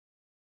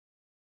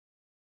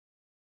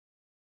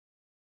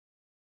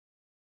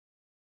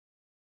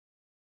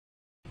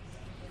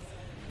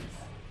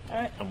All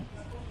right.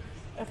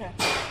 Okay.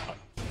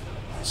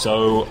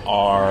 So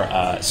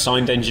our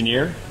signed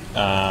engineer,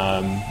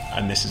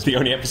 and this is the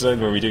only episode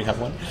where we do have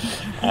one,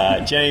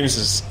 James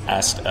has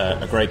asked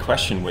a great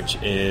question, which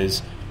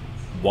is,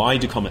 why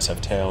do comets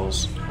have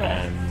tails,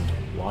 and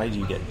why do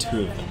you get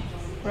two of them?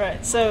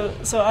 Right. So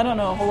I don't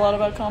know a whole lot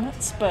about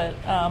comets, but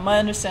my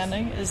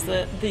understanding is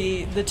that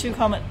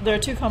there are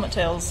two comet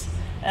tails,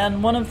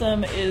 and one of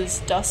them is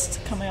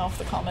dust coming off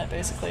the comet,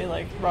 basically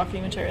like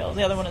rocky material.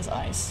 The other one is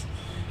ice,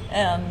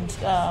 and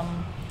or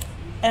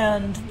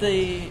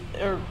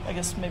I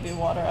guess maybe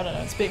water. I don't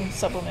know. It's being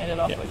sublimated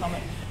off the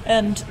comet.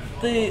 And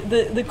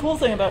the cool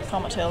thing about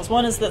comet tails,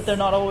 one is that they're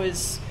not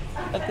always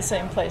at the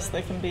same place.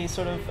 They can be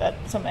sort of at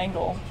some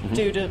angle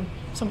due to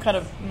some kind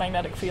of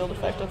magnetic field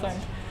effect, I think.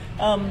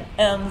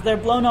 And they're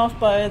blown off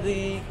by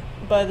the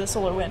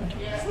solar wind.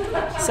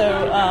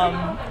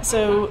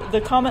 So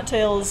the comet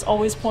tails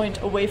always point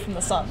away from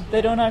the sun.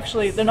 They're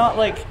not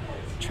like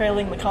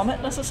trailing the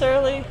comet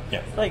necessarily.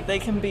 Yeah. Like they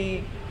can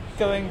be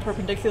going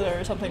perpendicular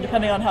or something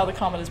depending on how the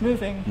comet is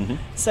moving.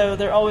 So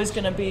they're always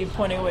going to be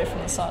pointing away from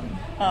the sun.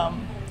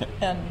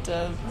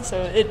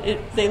 So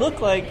they look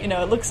like,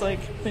 it looks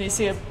like when you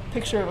see a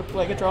picture of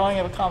like a drawing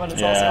of a comet,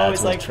 it's also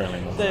always like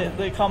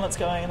the comet's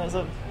going and there's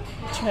a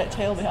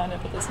tail behind it,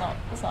 but that's not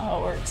how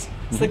it works.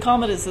 So the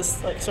comet is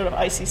this like sort of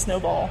icy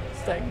snowball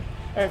thing,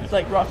 or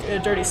like a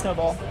dirty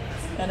snowball,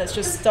 and it's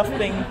just stuff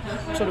being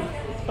sort of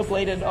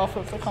ablated off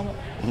of the comet.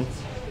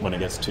 When it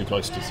gets too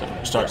close to the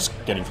sun, starts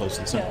getting close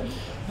to the sun.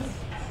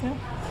 Yeah.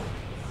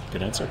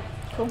 Good answer.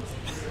 Cool.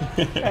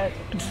 Right.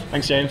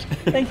 Thanks, James.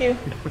 Thank you.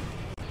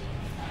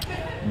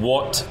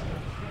 What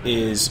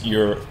is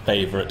your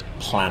favorite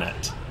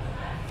planet?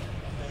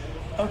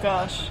 Oh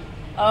gosh.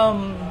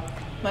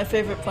 My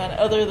favorite planet,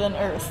 other than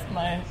Earth,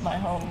 my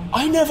home.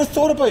 I never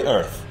thought about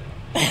Earth.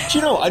 Do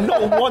you know?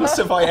 Not once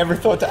have I ever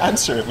thought to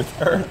answer it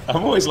with Earth.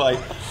 I'm always like,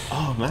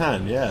 oh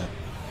man, yeah.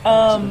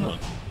 I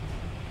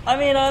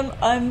mean,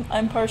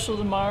 I'm partial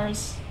to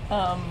Mars.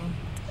 I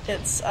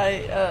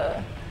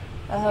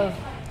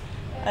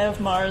have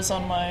Mars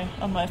on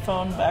my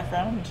phone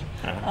background.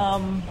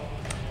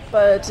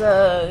 But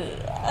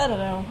I don't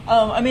know.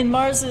 I mean,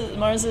 Mars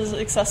is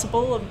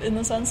accessible in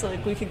the sense that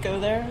like we could go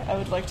there. I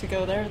would like to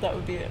go there. That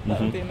would be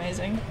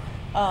amazing.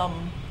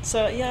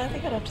 So yeah, I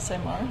think I'd have to say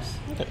Mars.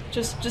 Okay.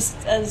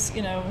 Just as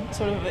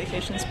sort of a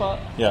vacation spot.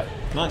 Yeah.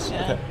 Nice.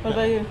 Yeah. Okay. What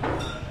about you?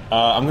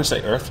 I'm going to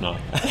say Earth now.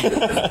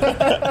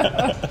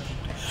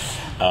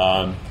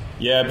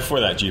 Yeah. Before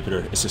that,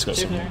 Jupiter. It's just got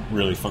some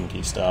really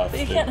funky stuff. But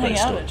you can't hang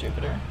out at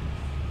Jupiter.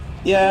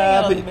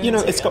 Yeah, but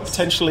it's got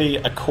potentially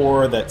a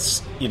core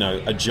that's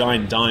a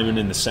giant diamond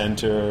in the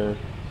center,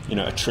 a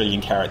 1 trillion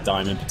carat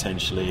diamond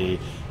potentially.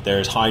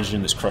 There's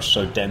hydrogen that's crushed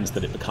so dense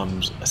that it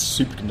becomes a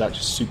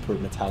superconductor, super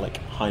metallic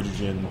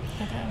hydrogen.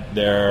 Okay.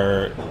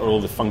 There are all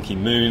the funky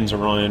moons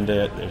around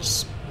it.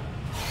 There's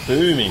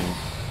booming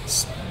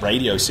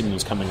radio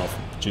signals coming off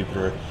of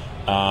Jupiter.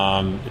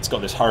 It's got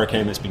this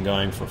hurricane that's been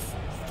going for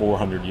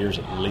 400 years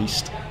at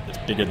least. It's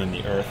bigger than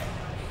the Earth.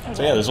 Okay.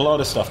 So yeah, there's a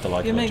lot of stuff to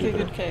like about Jupiter. You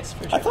make a good case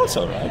for Jupiter. I thought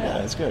so, right?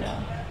 Yeah, it's good.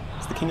 Yeah.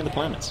 It's the king of the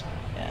planets.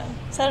 Yeah.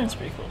 Saturn's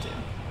pretty cool too.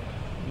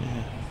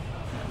 Yeah.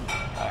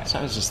 Right.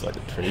 Saturn's just like a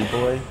pretty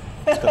boy.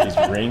 It's got these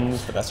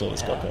rings, but that's all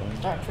it's got going.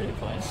 Darn pretty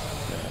boys.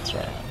 Yeah, that's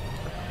right.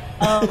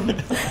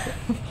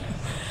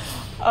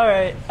 All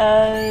right.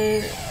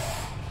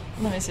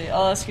 Let me see.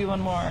 I'll ask you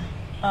one more.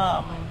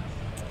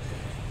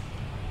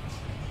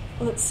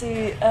 Let's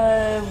see.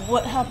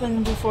 What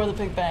happened before the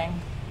Big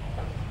Bang?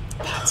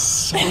 That's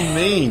so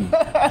mean.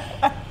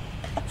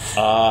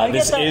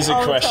 This is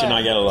a question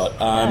I get a lot.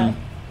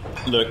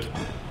 Look,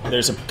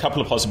 there's a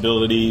couple of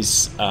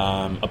possibilities.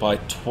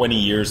 About 20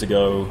 years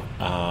ago,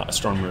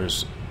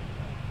 astronomers,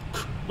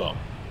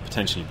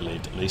 potentially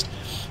believed at least,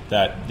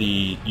 that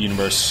the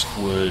universe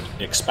would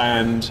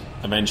expand.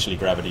 Eventually,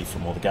 gravity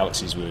from all the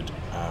galaxies would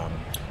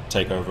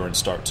take over and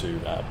start to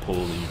pull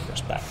the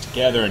universe back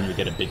together, and you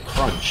get a big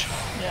crunch.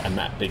 Yeah. And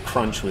that big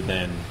crunch would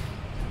then,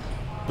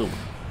 boom,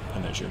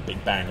 and there's your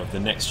big bang of the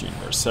next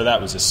universe. So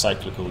that was a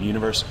cyclical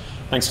universe.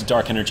 Thanks to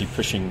dark energy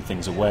pushing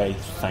things away.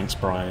 Thanks,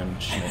 Brian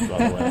Schmidt,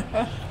 by the way.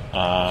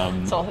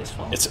 It's all his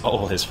fault. It's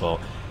all his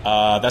fault.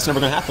 That's never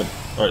going to happen,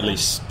 or at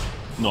least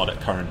not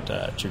at current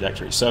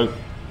trajectory. So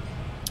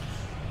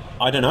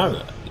I don't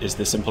know is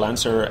the simple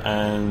answer,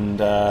 and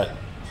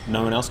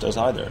no one else does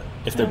either,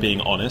 if they're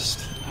being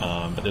honest.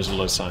 But there's a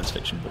lot of science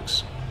fiction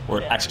books,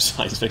 or actual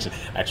science fiction,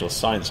 actual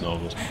science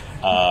novels,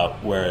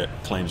 where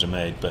claims are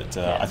made. But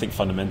I think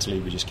fundamentally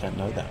we just can't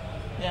know that.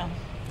 Yeah,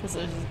 because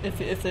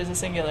if there's a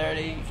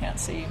singularity, you can't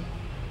see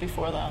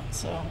before that.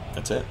 So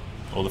that's it.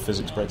 All the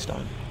physics breaks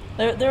down.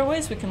 There are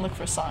ways we can look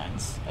for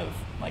signs of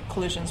like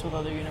collisions with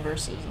other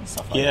universes and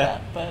stuff like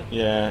that. But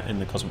in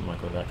the cosmic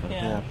microelectron.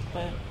 Yeah,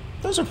 but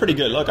those are pretty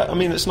good. Look, I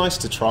mean, it's nice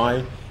to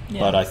try,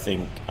 but I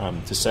think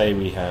to say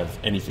we have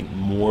anything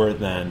more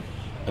than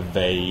a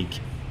vague,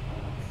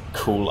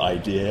 cool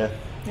idea,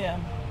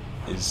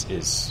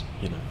 is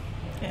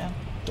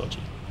dodgy.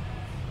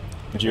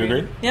 Would you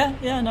agree?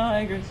 Yeah. No, I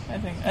agree. I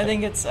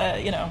think it's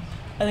I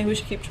think we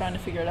should keep trying to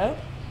figure it out.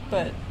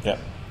 but Yep.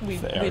 we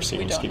the ARC we wants to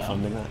don't keep know.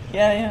 funding that.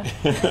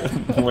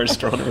 Yeah. More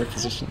astronomer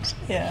positions.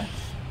 Yeah.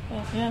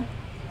 Well, yeah.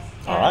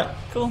 All right.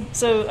 Cool.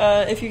 So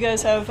if you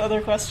guys have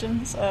other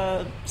questions,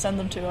 send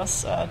them to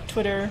us.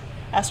 Twitter,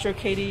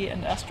 AstroKatie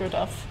and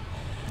AstroDuff.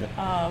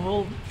 Yeah.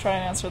 We'll try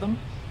and answer them.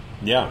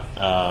 Yeah.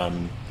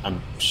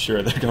 I'm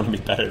sure they're going to be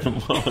better than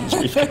ones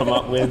we've come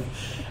up with.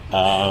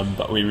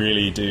 But we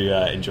really do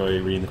enjoy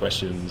reading the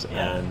questions.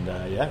 Yeah.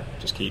 And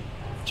just keep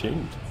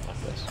tuned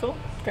like this. Cool.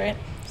 Great.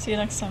 See you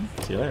next time.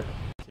 See you later.